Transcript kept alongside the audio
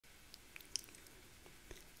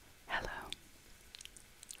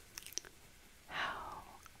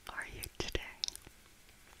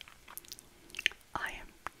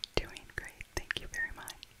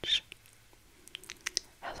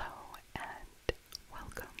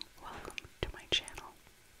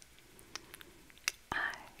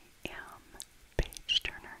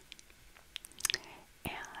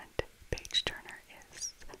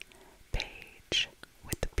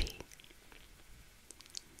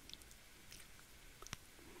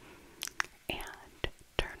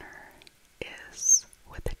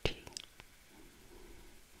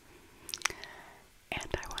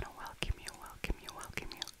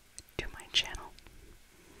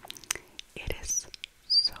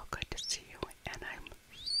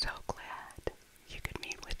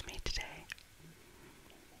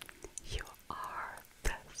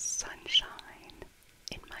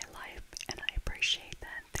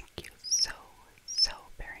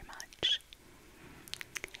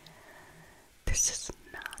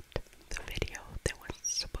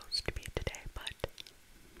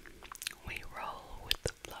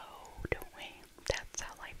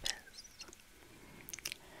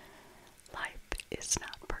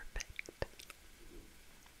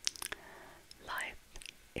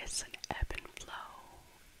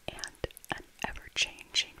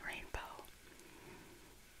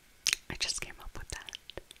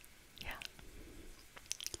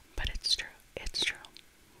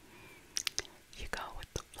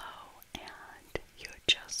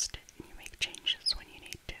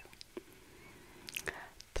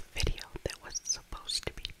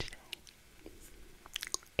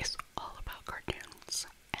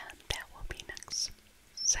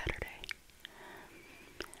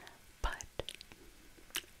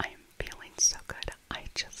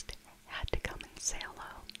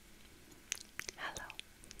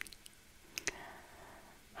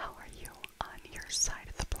side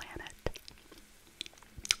of the planet.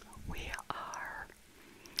 We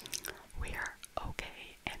are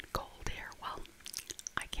okay and cold here. Well,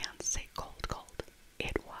 I can't say cold, cold.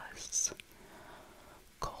 It was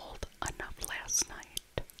cold enough last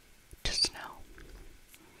night to snow.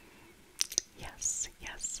 Yes,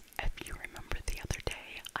 yes, if you remember the other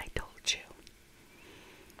day, I told you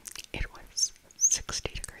it was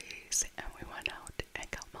 60 degrees and we went out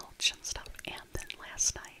and got mulch and stuff, and then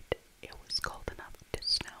last night it was cold enough to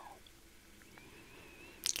snow.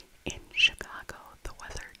 In Chicago, the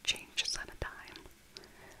weather changes on a dime,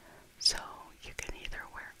 so you can either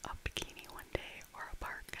wear a bikini one day or a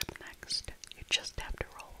parka the next. You just have to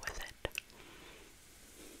roll with it.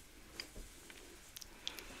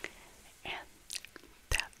 And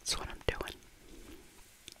that's what I'm doing.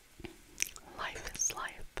 Life is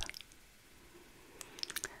life.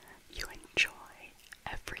 You enjoy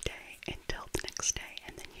every day until the next day,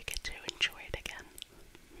 and then you get to enjoy it again.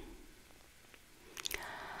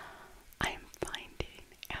 I am finding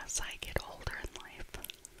as I get older in life,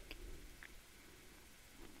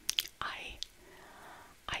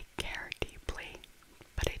 I care deeply,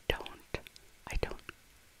 but I don't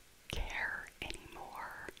care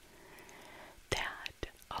anymore that,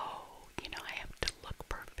 oh, I have to look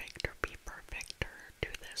perfect or be perfect or do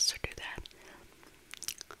this or do that.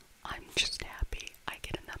 I'm just happy I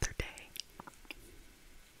get another day.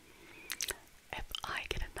 If I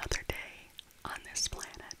get another day on this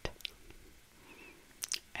planet,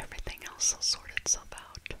 everything else will sort itself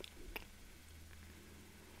out.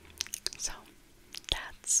 So,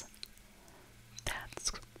 that's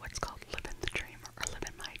what's called living the dream, or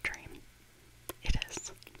living my dream. It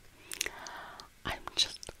is. I'm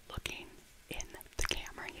just looking in the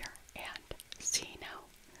camera here and seeing how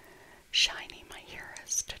shiny my hair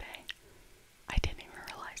is today. I didn't even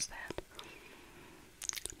realize that.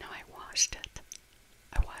 No, I washed it.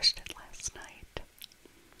 I washed it last night.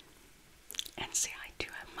 And see, I do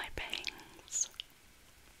have my bangs.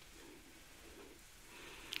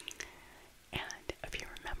 And if you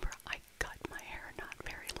remember, I cut my hair not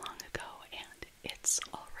very long ago, and it's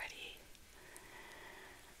already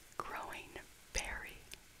growing very,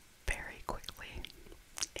 very quickly.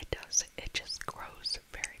 It does. It just grows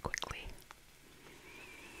very quickly.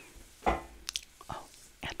 Oh,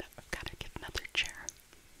 and I've got to get another chair.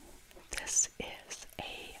 This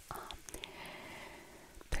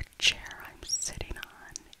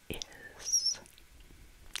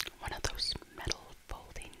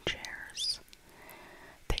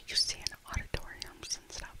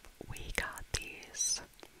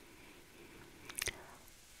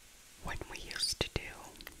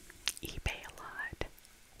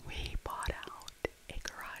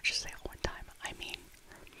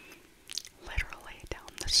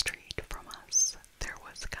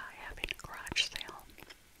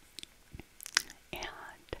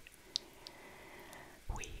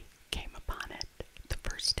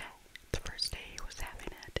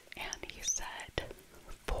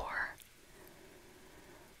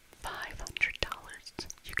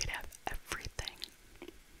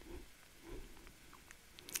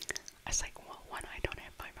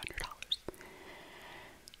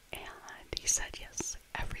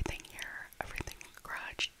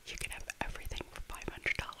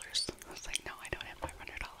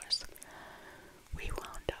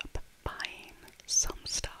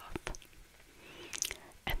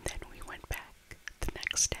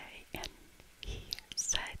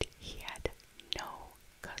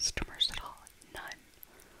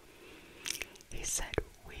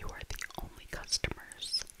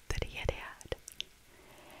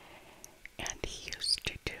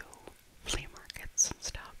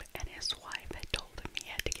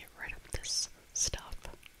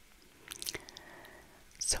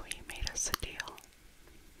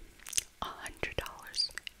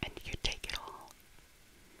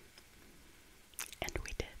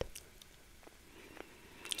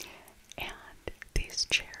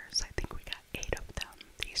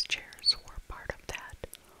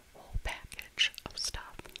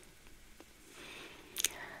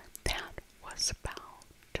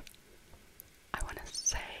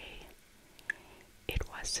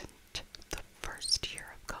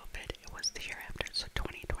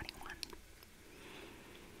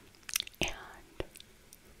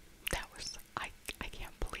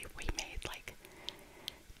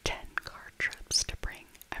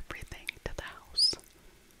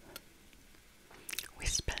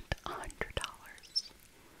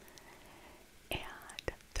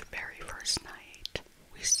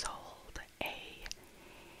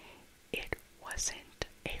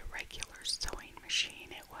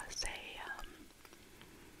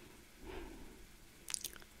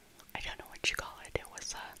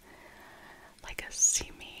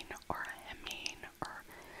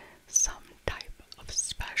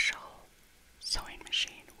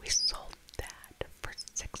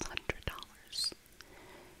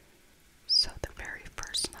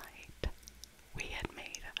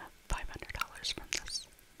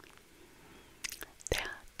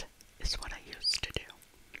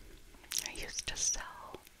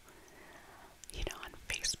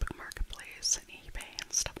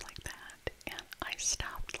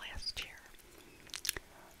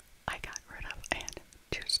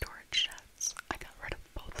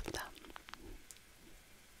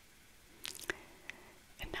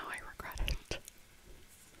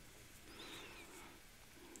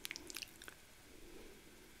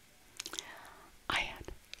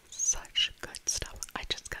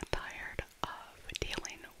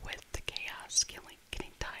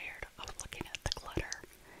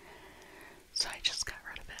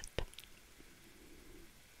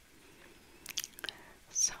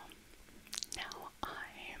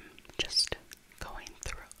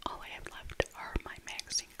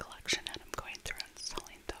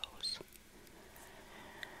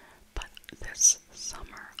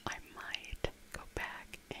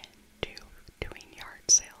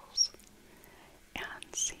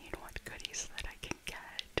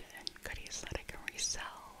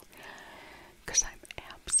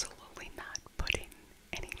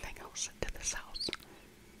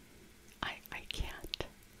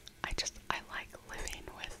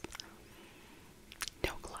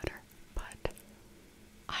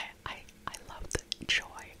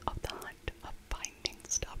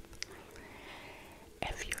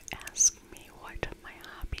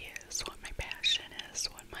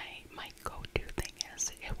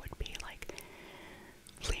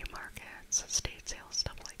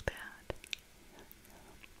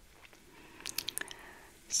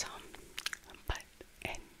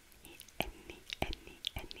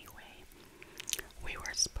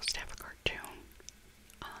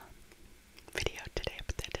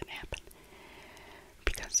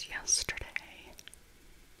yesterday.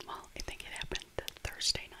 Well, I think it happened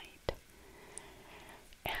Thursday night.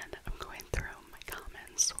 And I'm going through my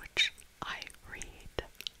comments, which I read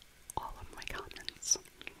all of my comments.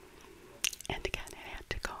 And again, I had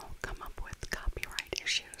to come up with copyright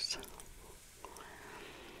issues.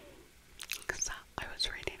 Because I was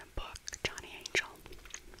reading a book, Johnny Angel,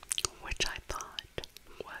 which I thought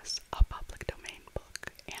was a public domain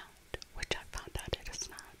book, and which I found out it is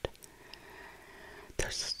not.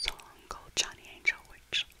 There's a song called Johnny Angel,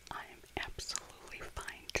 which I'm absolutely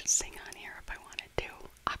fine to sing on here if I wanted to,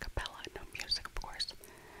 a cappella, no music of course,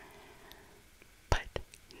 but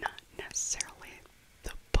not necessarily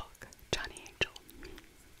the book Johnny Angel.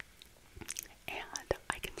 And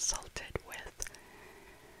I consulted with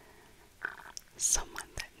someone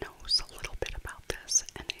that knows a little bit about this,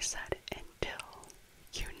 and they said, until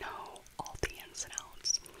you know all the ins and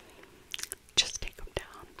outs, just take them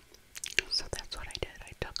down. So that's what I did.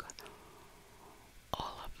 I took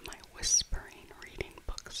all of my whispering reading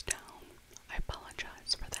books down. I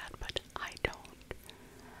apologize for that, but I don't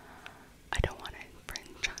want to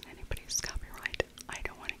infringe on anybody's copyright. I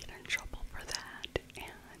don't want to get in trouble for that.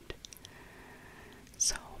 And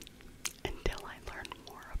so until I learn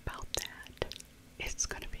more about that, it's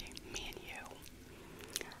going to be me and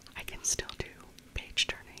you. I can still do page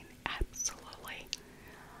turning, absolutely.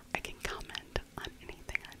 I can comment on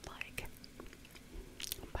anything I'd like.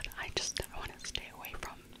 But I want to stay away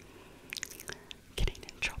from getting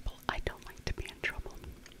in trouble. I don't like to be in trouble.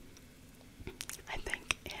 I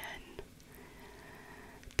think in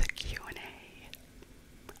the Q&A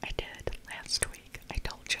I did last week, I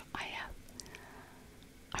told you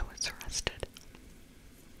I was arrested.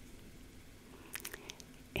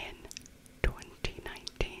 In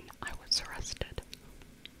 2019, I was arrested.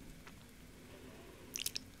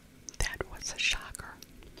 That was a shocker.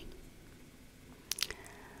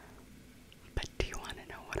 But do you want to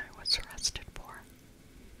know what I was arrested for?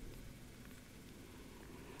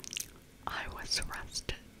 I was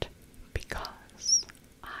arrested because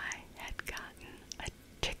I had gotten a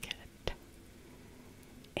ticket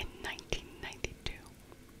in 1992.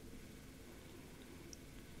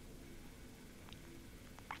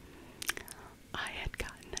 I had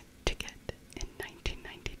gotten a ticket in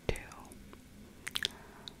 1992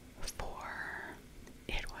 for,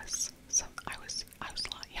 I was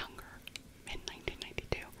a lot younger in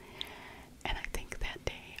 1992, and I think that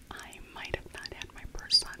day I might have not had my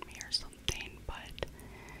purse on me or something, but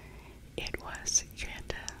it was, you had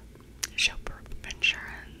to show proof of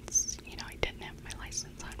insurance. You know, I didn't have my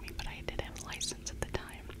license on me, but I did have a license at the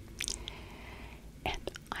time.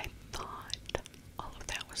 And I thought all of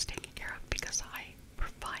that was taken care of because I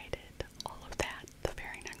provided all of that the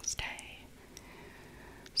very next day.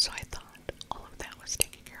 So I thought all of that was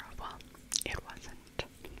taken care of. Well, it wasn't.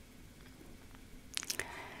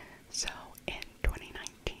 So in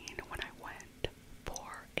 2019, when I went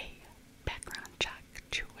for a background check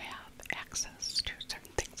to have access to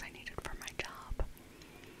certain things I needed for my job,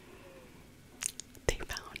 they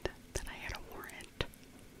found that I had a warrant,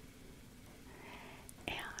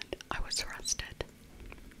 and I was arrested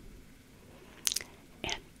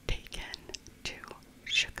and taken to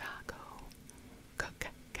Chicago Cook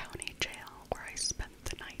County Jail, where I spent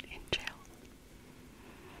the night in jail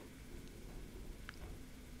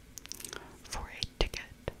for a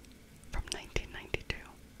ticket from 1992,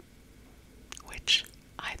 which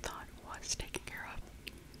I thought was taken care of.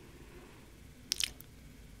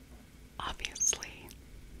 Obviously,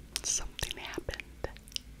 something happened,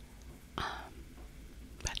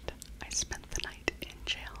 but I spent the night in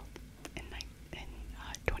jail in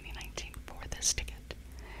 2019 for this ticket.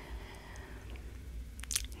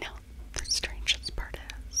 Now, the strangest part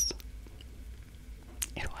is,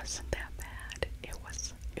 it wasn't that bad. It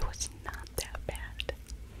was not that bad.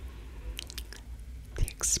 The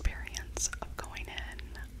experience of going in,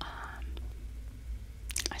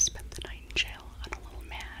 I spent the night in jail on a little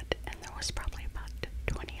mat, and there was probably about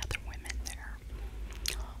 20 other women there,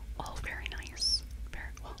 all very nice,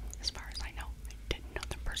 very well, as far as I know. I didn't know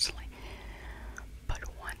them personally, but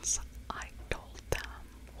once I told them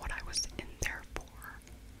what I was in there for,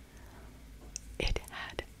 it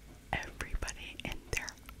had everybody in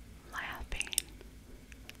there laughing.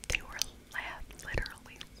 They were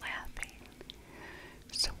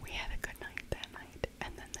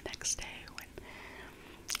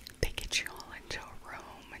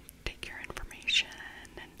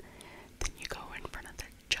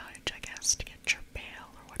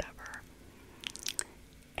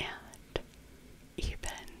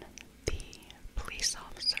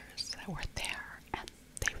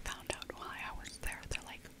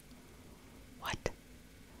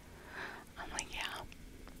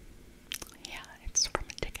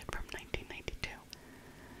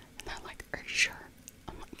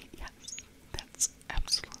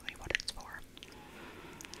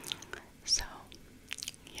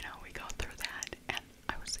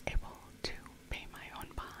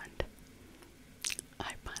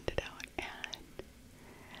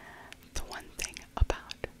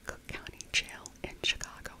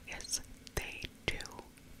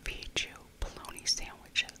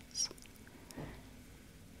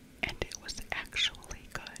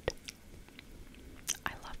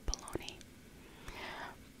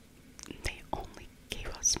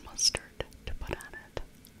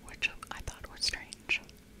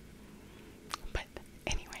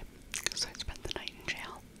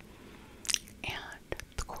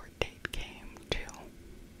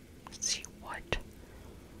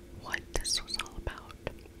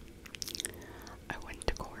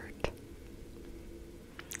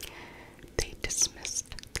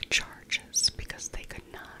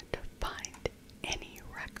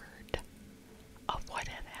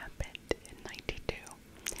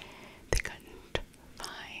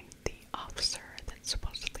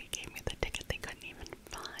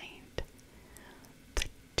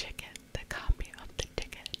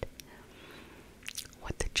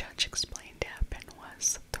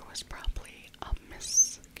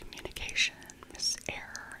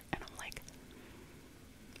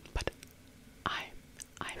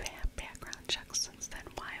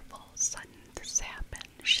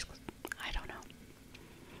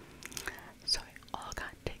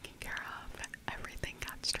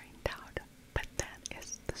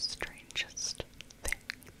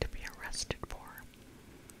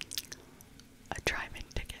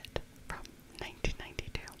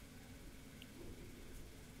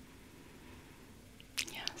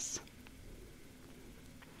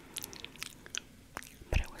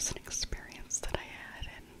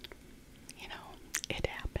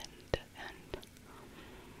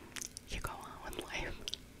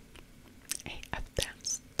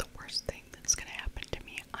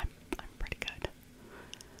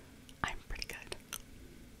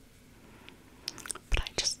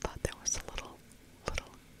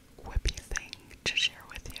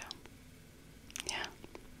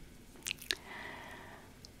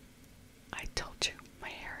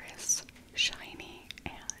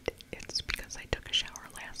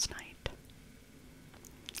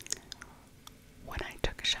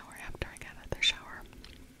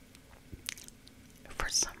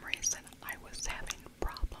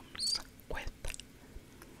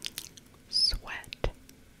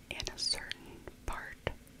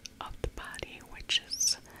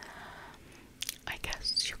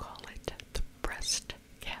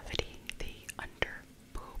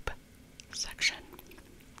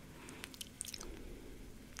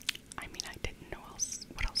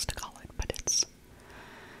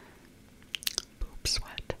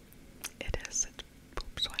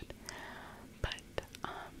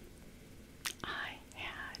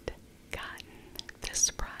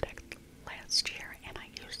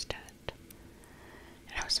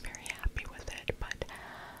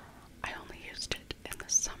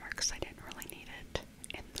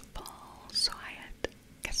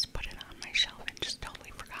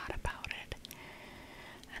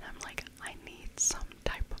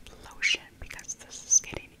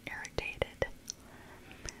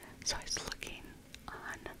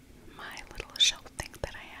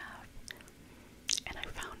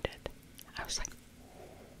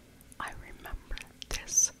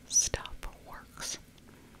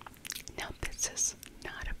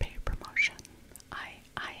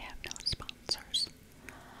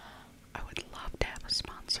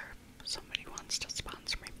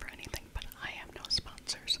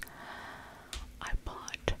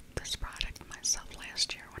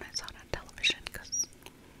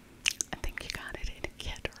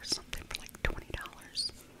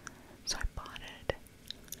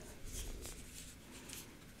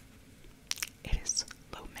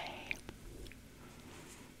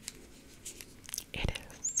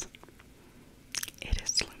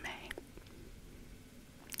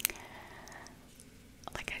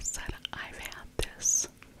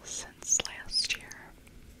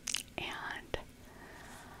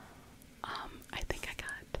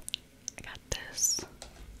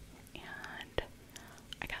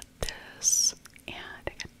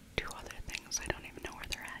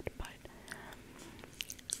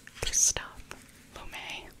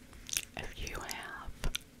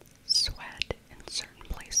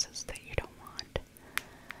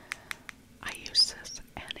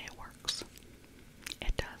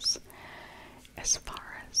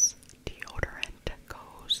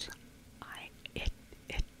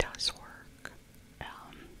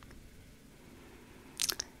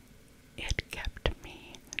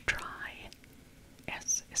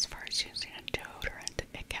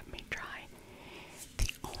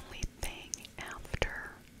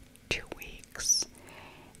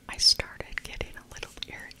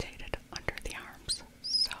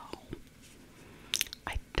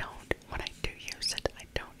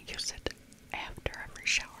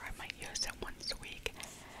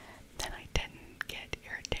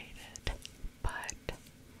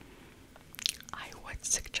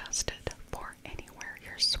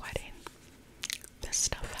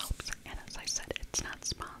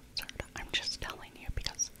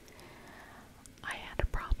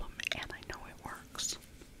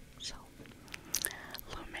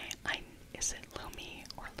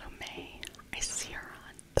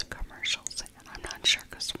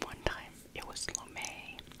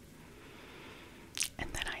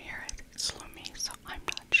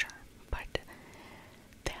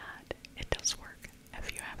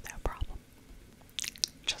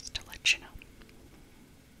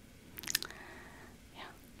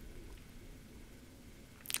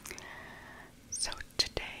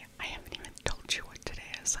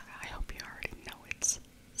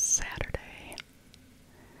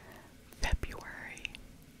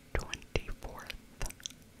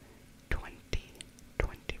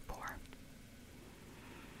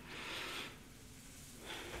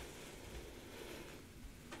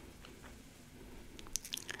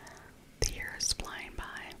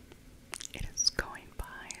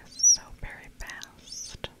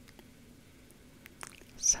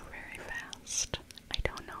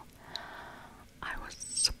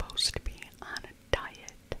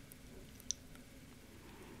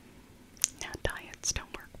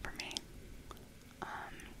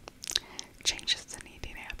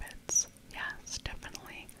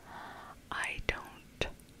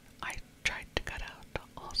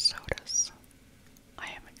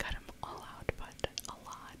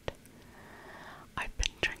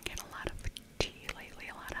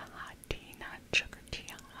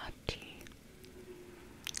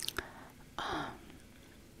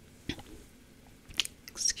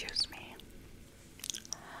Excuse me.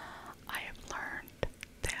 I have learned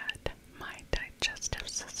that my digestive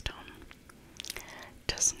system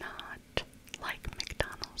does not like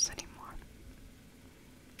McDonald's anymore.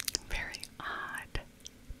 Very odd,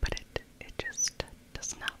 but it just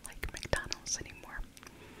does not like McDonald's anymore.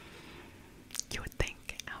 You would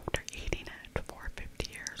think after eating it for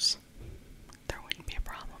 50 years, there wouldn't be a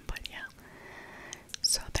problem, but yeah.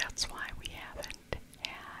 So that's why we haven't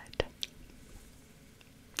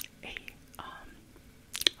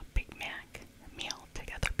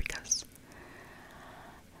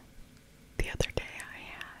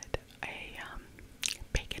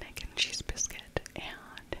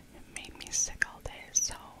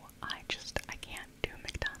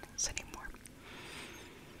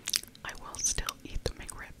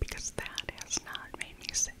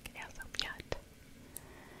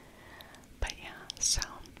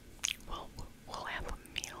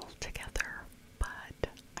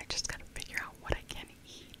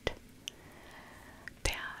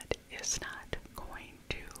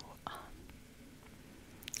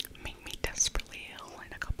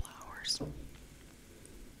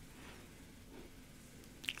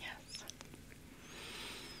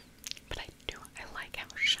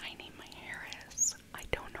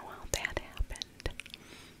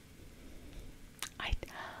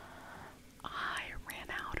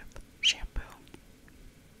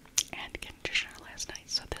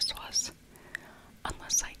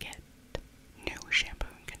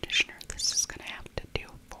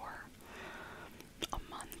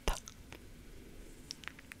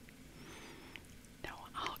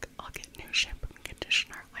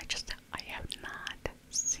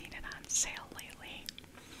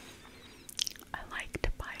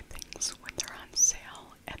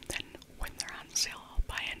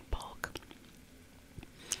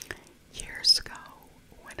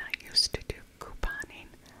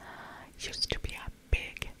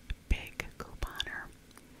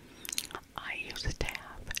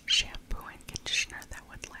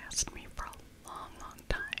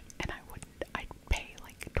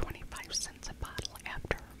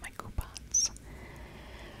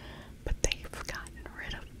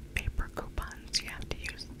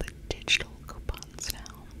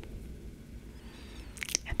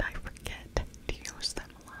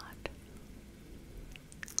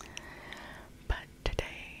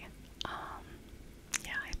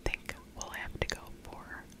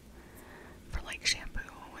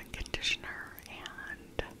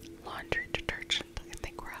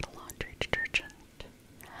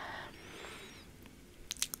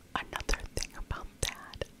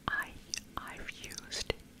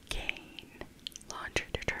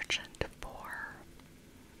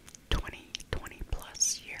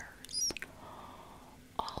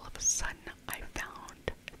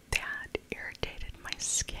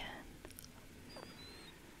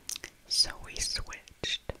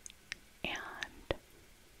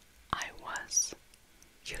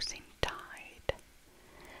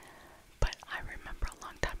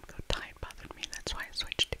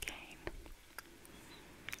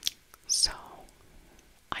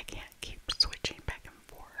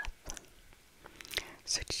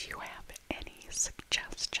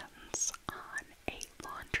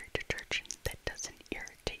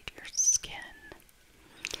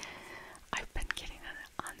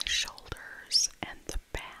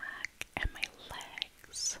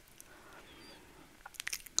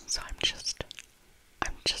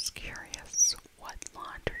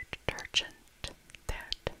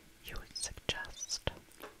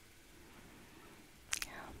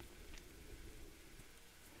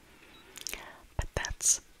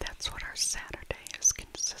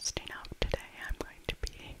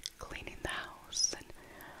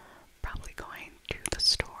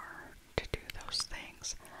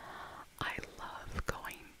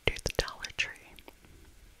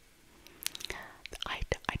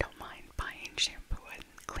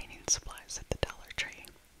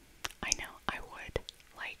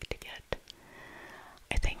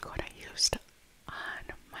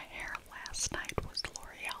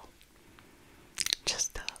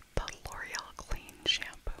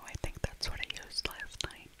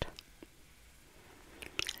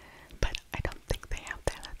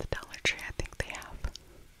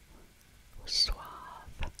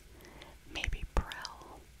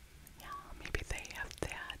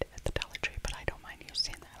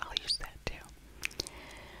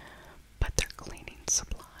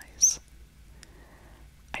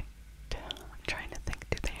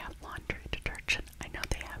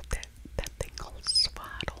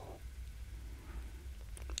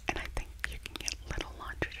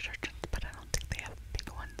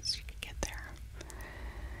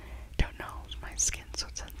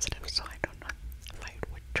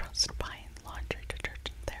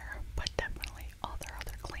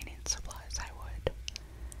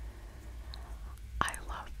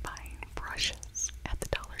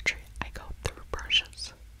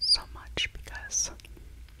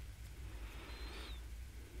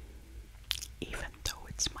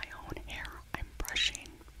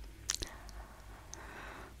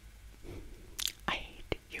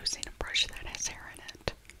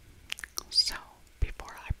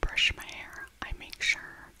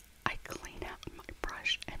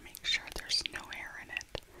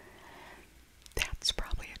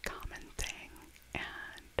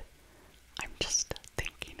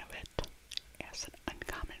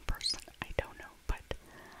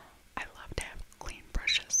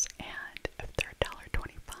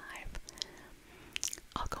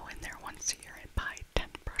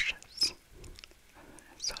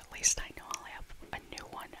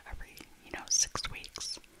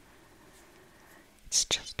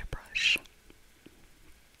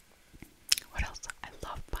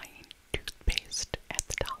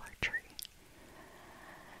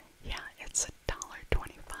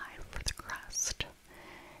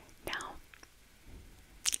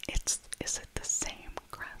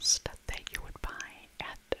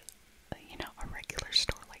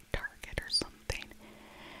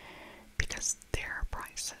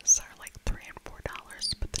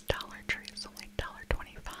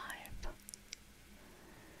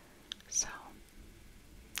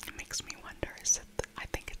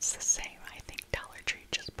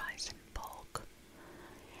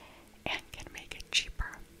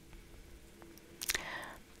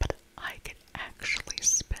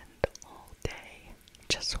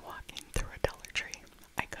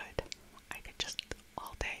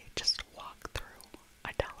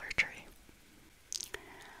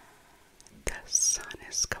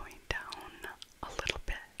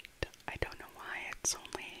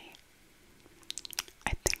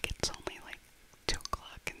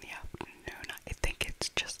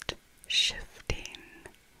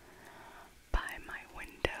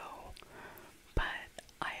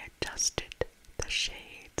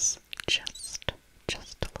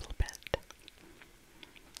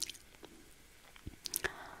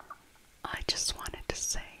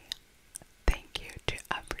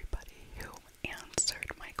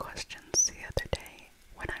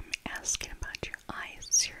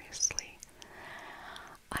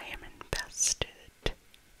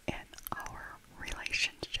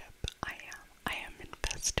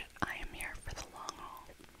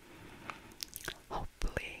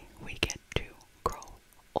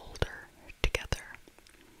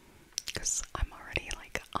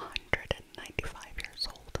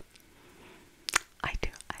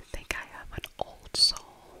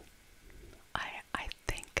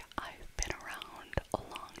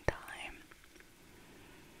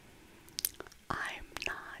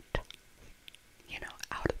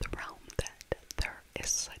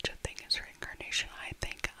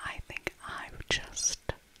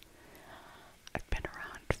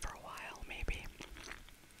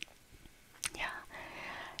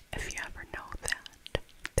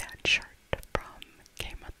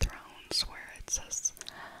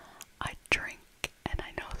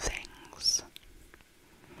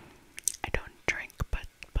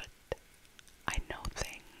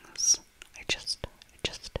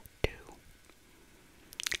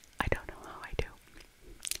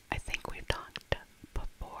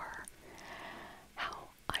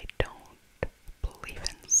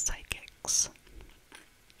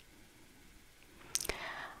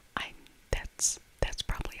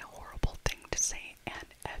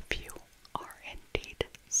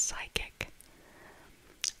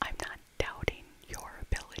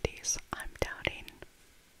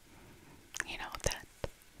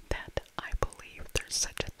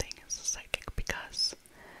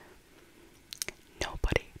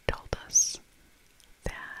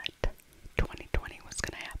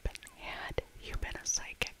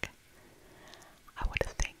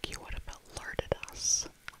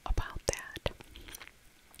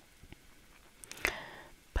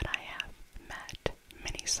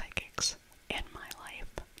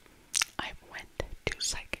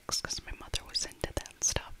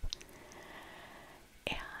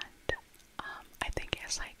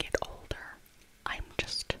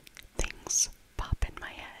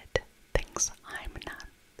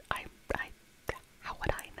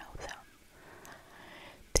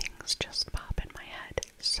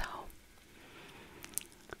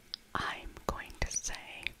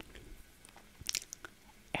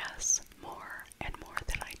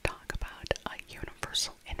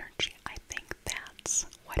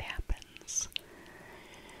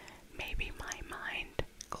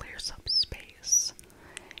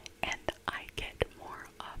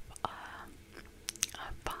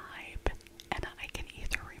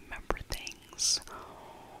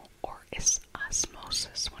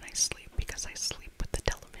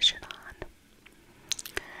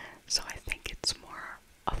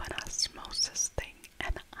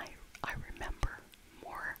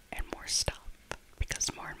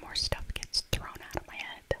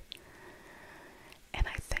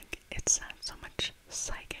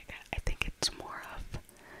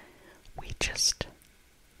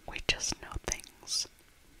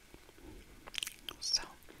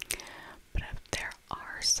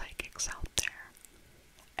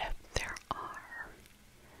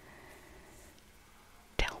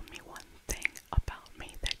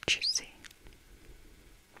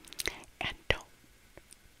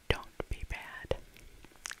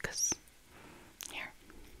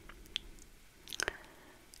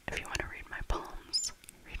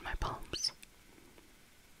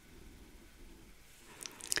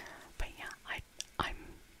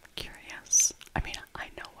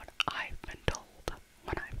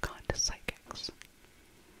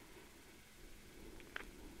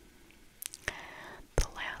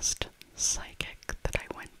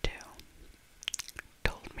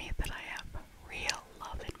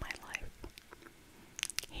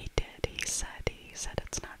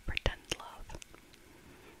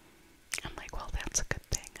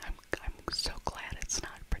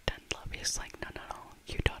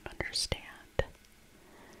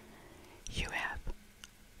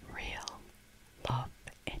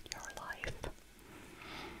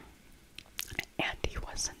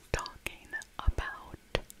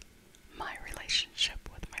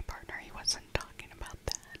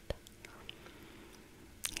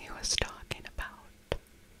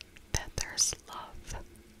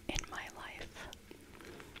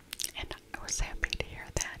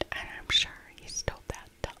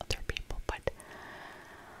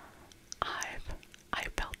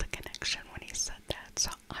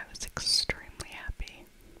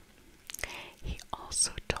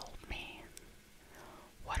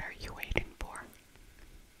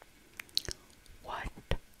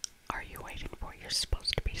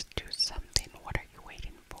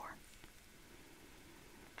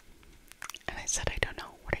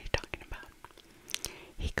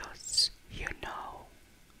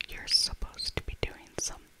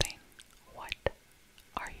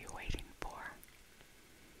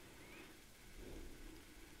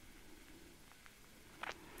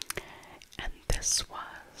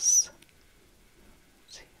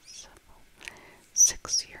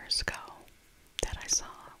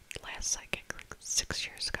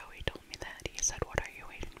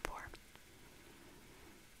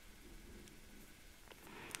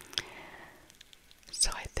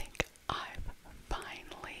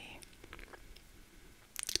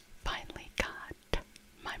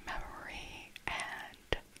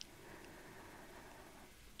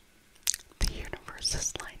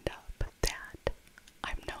pieces lined up that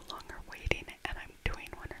I'm no longer waiting and I'm doing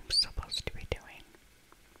what I'm supposed to be doing.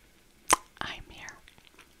 I'm here.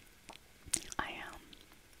 I am.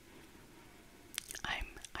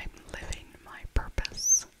 I'm living my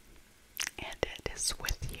purpose, and it is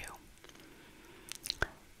with you.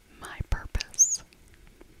 My purpose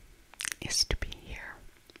is to be here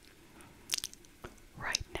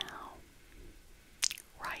right now,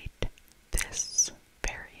 right this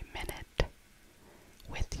very minute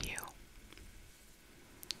with you.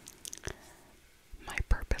 My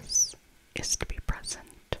purpose is to be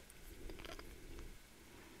present.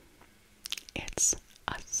 It's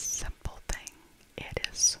a simple thing. It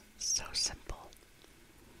is so simple,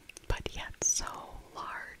 but yet so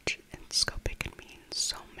large in scope. It can mean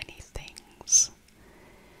so many things.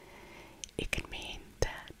 It can mean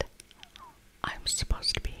that I'm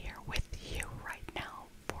supposed to be here with you right now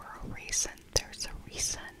for a reason. There's a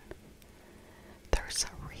reason. There's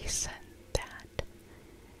a reason that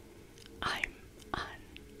I'm on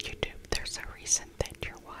YouTube. There's a reason that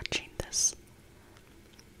you're watching this.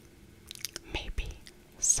 Maybe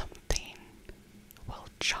something will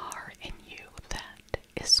jar in you that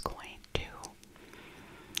is going to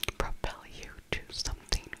propel you to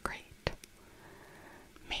something great.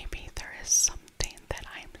 Maybe there is something that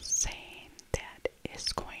I'm saying that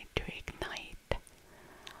is going to ignite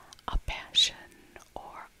a passion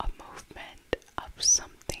or a movement of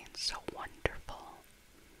something so wonderful.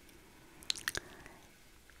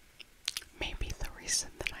 Maybe the reason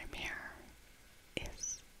that I'm here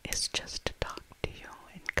is just to talk to you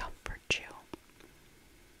and comfort you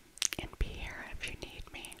and be here if you need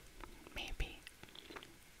me. Maybe.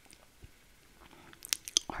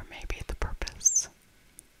 Or maybe the purpose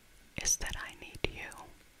is that I need you.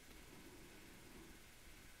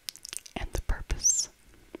 And the purpose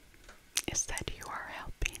is that you are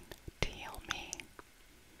helping to heal me.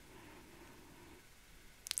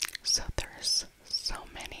 So there's so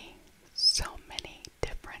many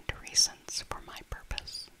different reasons for my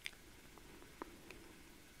purpose.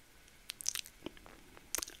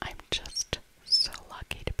 I'm just so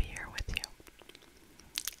lucky to be here with you.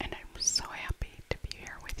 And I'm so happy to be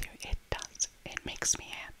here with you. It makes me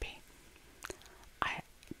happy.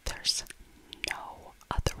 There's no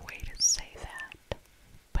other way to say that,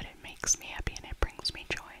 but it makes me happy and it brings me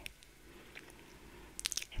joy.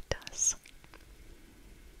 It does.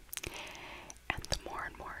 And the more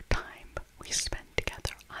and more time we spend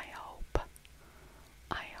together, I hope,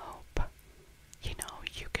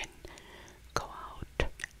 you can go out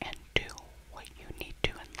and do what you need to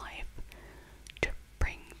in life to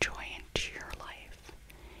bring joy into your life.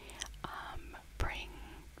 Bring,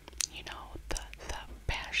 the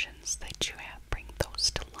passions that you have, bring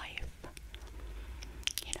those to life.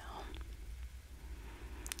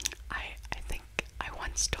 I think I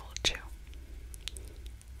once told you.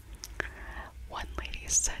 One lady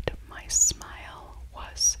said my smile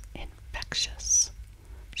was infectious.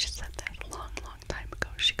 She said that a long, long time ago.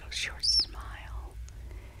 She goes, your smile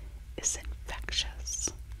is infectious.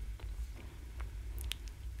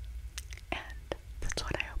 And that's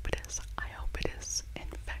what I hope it is. I hope it is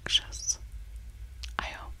infectious. I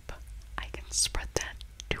hope I can spread that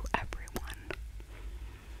to everyone.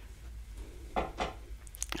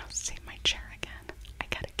 I'll see my chair again. I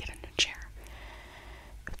gotta get a new chair.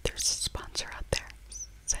 If there's a sponsor out there,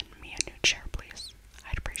 send me a new chair, please.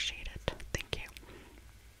 I'd appreciate it. Thank you.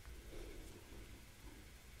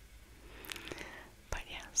 But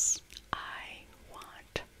yes, I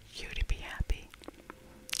want you to be happy.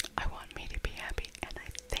 I want me to be happy, and I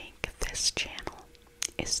think this channel